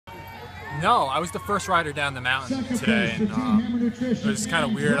No, I was the first rider down the mountain today, and it was kind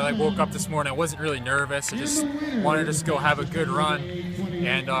of weird. I woke up this morning, I wasn't really nervous. I just wanted to just go have a good run,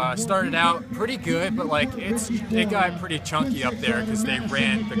 and started out pretty good, but like it got pretty chunky up there because they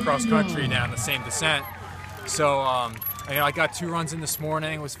ran the cross country down the same descent. So I got 2 runs in this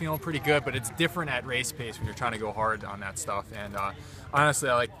morning, was feeling pretty good, but it's different at race pace when you're trying to go hard on that stuff. And honestly,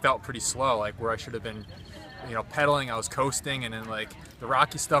 I felt pretty slow, like where I should have been, pedaling, I was coasting, and then like the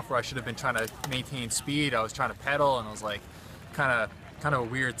rocky stuff where I should have been trying to maintain speed, I was trying to pedal, and I was like kind of a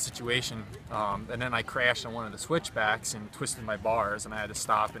weird situation. And then I crashed on one of the switchbacks and twisted my bars, and I had to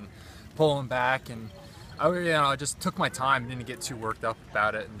stop and pull them back, and I just took my time, didn't get too worked up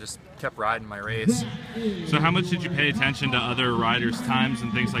about it, and just kept riding my race. So how much did you pay attention to other riders' times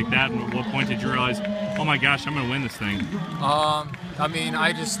and things like that, and at what point did you realize, oh my gosh, I'm going to win this thing? I'm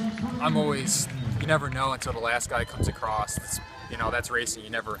always, you never know until the last guy comes across. That's racing. You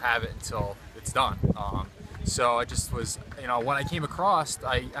never have it until it's done. So I just was, when I came across,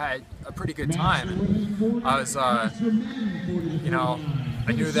 I had a pretty good time. I was, I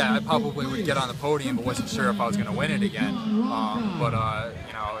knew that I probably would get on the podium, but wasn't sure if I was going to win it again. But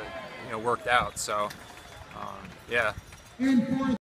it worked out. So, yeah.